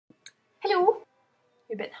Hello.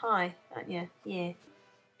 You're a bit high, aren't you? Yeah.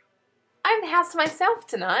 I have the house to myself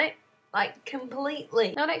tonight. Like,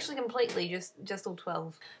 completely. Not actually completely, just all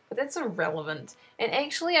 12. But that's irrelevant. And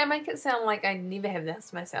actually, I make it sound like I never have the house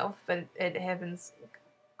to myself, but it happens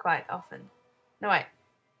quite often. No, wait.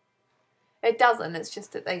 It doesn't, it's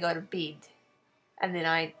just that they go to bed. And then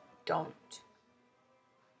I don't.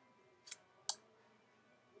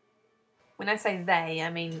 When I say they,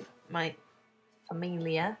 I mean my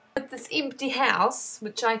familia. With this empty house,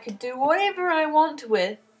 which I could do whatever I want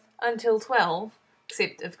with until 12,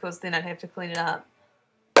 except, of course, then I'd have to clean it up.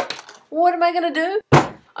 What am I gonna do?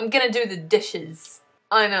 I'm gonna do the dishes.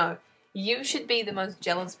 I know. You should be the most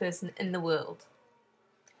jealous person in the world.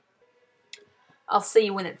 I'll see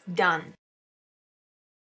you when it's done.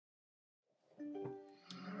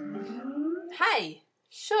 Hey,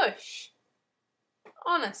 shush.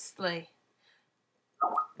 Honestly.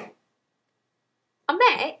 I'm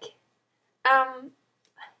back.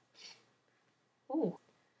 Ooh.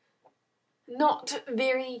 Not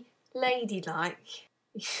very ladylike.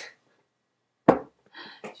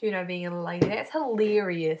 You know, being a lady. That's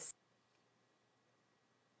hilarious.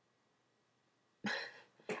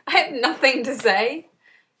 I have nothing to say.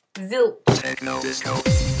 Zilch.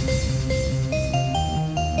 Technodisco.